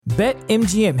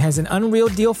BetMGM has an unreal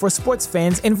deal for sports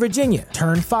fans in Virginia.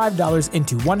 Turn $5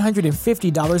 into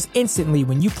 $150 instantly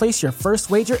when you place your first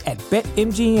wager at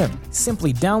BetMGM.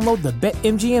 Simply download the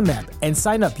BetMGM app and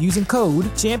sign up using code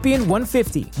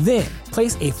Champion150. Then,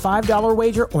 place a $5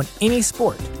 wager on any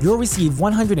sport. You'll receive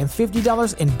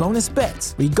 $150 in bonus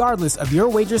bets, regardless of your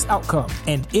wager's outcome.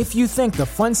 And if you think the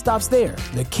fun stops there,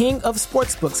 the King of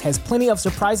Sportsbooks has plenty of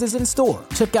surprises in store.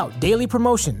 Check out daily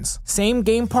promotions,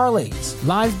 same-game parlays,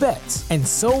 live bets, and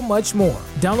so much more.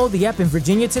 Download the app in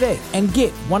Virginia today and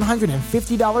get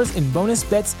 $150 in bonus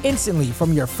bets instantly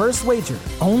from your first wager.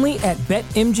 Only at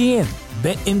BetMGM.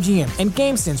 BetMGM and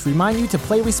GameSense remind you to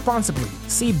play responsibly.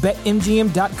 See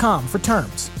BetMGM.com for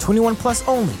terms. 21 plus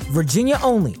only. Virginia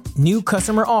only. New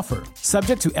customer offer.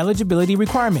 Subject to eligibility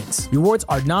requirements. Rewards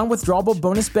are non-withdrawable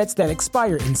bonus bets that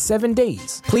expire in 7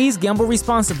 days. Please gamble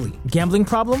responsibly. Gambling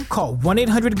problem? Call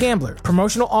 1-800-GAMBLER.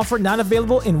 Promotional offer not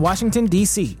available in Washington,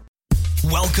 D.C.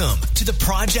 Welcome to the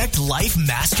Project Life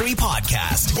Mastery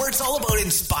Podcast, where it's all about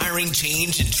inspiring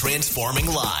change and transforming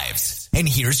lives. And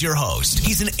here's your host.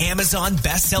 He's an Amazon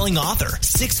best-selling author,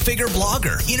 6-figure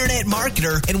blogger, internet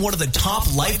marketer, and one of the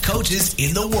top life coaches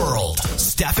in the world,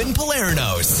 Stefan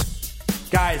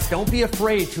Palernos. Guys, don't be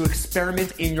afraid to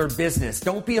experiment in your business.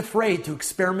 Don't be afraid to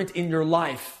experiment in your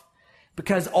life,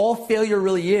 because all failure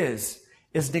really is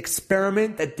an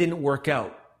experiment that didn't work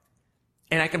out.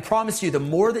 And I can promise you, the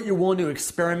more that you're willing to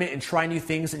experiment and try new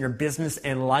things in your business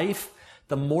and life,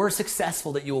 the more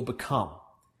successful that you will become.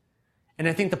 And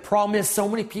I think the problem is so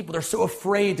many people, they're so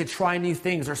afraid to try new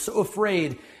things. They're so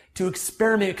afraid to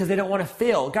experiment because they don't want to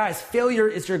fail. Guys, failure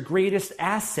is your greatest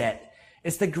asset.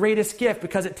 It's the greatest gift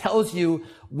because it tells you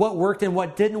what worked and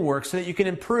what didn't work so that you can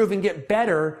improve and get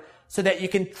better, so that you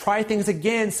can try things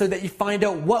again, so that you find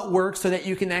out what works so that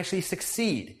you can actually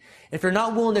succeed. If you're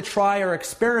not willing to try or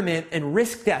experiment and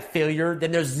risk that failure,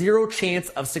 then there's zero chance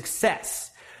of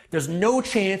success. There's no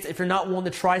chance if you're not willing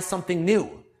to try something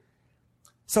new.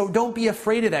 So don't be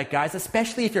afraid of that, guys,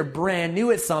 especially if you're brand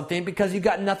new at something, because you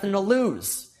got nothing to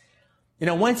lose. You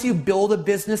know, once you build a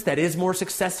business that is more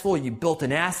successful, you built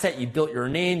an asset, you built your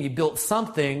name, you built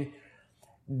something,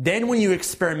 then when you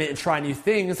experiment and try new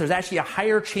things, there's actually a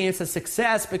higher chance of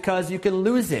success because you can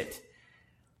lose it.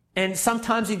 And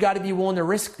sometimes you got to be willing to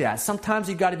risk that. Sometimes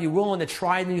you got to be willing to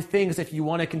try new things if you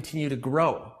want to continue to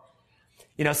grow.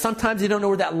 You know, sometimes you don't know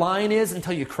where that line is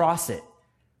until you cross it.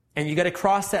 And you got to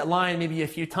cross that line maybe a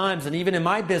few times. And even in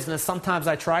my business, sometimes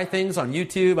I try things on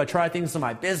YouTube. I try things in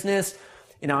my business.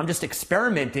 You know, I'm just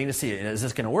experimenting to see, is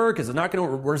this going to work? Is it not going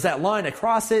to work? Where's that line? I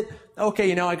cross it. Okay,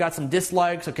 you know, I got some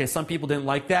dislikes. Okay, some people didn't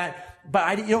like that.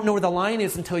 But you don't know where the line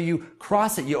is until you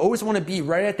cross it. You always want to be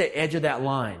right at the edge of that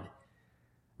line.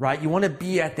 Right? You want to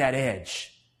be at that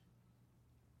edge.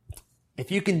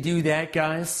 If you can do that,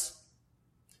 guys,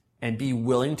 and be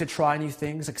willing to try new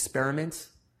things, experiment,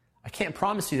 I can't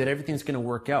promise you that everything's going to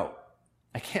work out.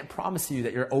 I can't promise you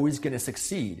that you're always going to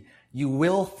succeed. You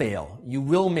will fail. You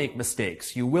will make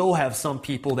mistakes. You will have some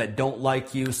people that don't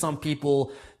like you, some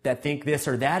people that think this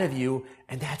or that of you,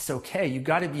 and that's okay. You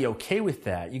got to be okay with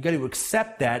that. You got to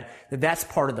accept that that's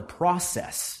part of the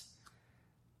process.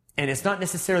 And it's not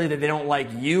necessarily that they don't like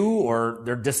you or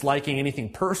they're disliking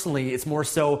anything personally. It's more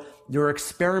so your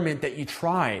experiment that you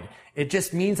tried. It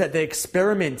just means that the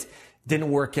experiment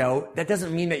didn't work out. That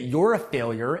doesn't mean that you're a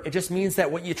failure. It just means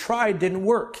that what you tried didn't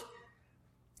work.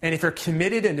 And if you're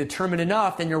committed and determined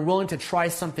enough, then you're willing to try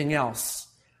something else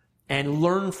and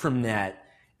learn from that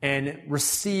and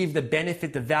receive the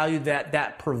benefit, the value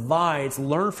that provides,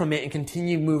 learn from it and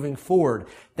continue moving forward.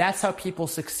 That's how people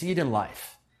succeed in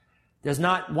life. There's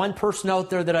not one person out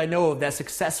there that I know of that's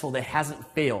successful that hasn't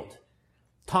failed.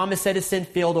 Thomas Edison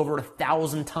failed over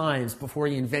 1,000 times before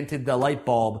he invented the light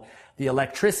bulb, the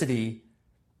electricity,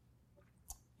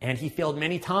 and he failed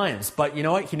many times. But you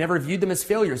know what? He never viewed them as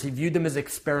failures. He viewed them as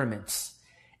experiments.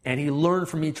 And he learned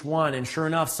from each one. And sure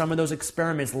enough, some of those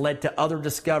experiments led to other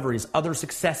discoveries, other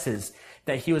successes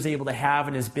that he was able to have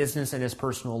in his business and his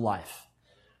personal life.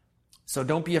 So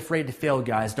don't be afraid to fail,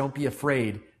 guys. Don't be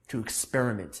afraid to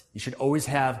experiment. You should always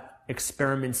have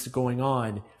experiments going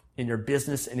on in your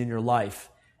business and in your life,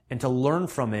 and to learn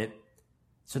from it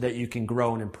so that you can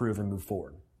grow and improve and move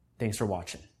forward. Thanks for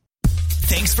watching.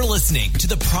 Thanks for listening to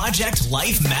the Project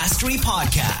Life Mastery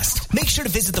Podcast. Make sure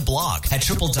to visit the blog at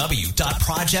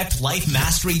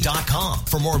www.projectlifemastery.com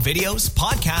for more videos,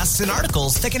 podcasts, and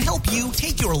articles that can help you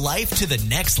take your life to the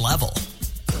next level.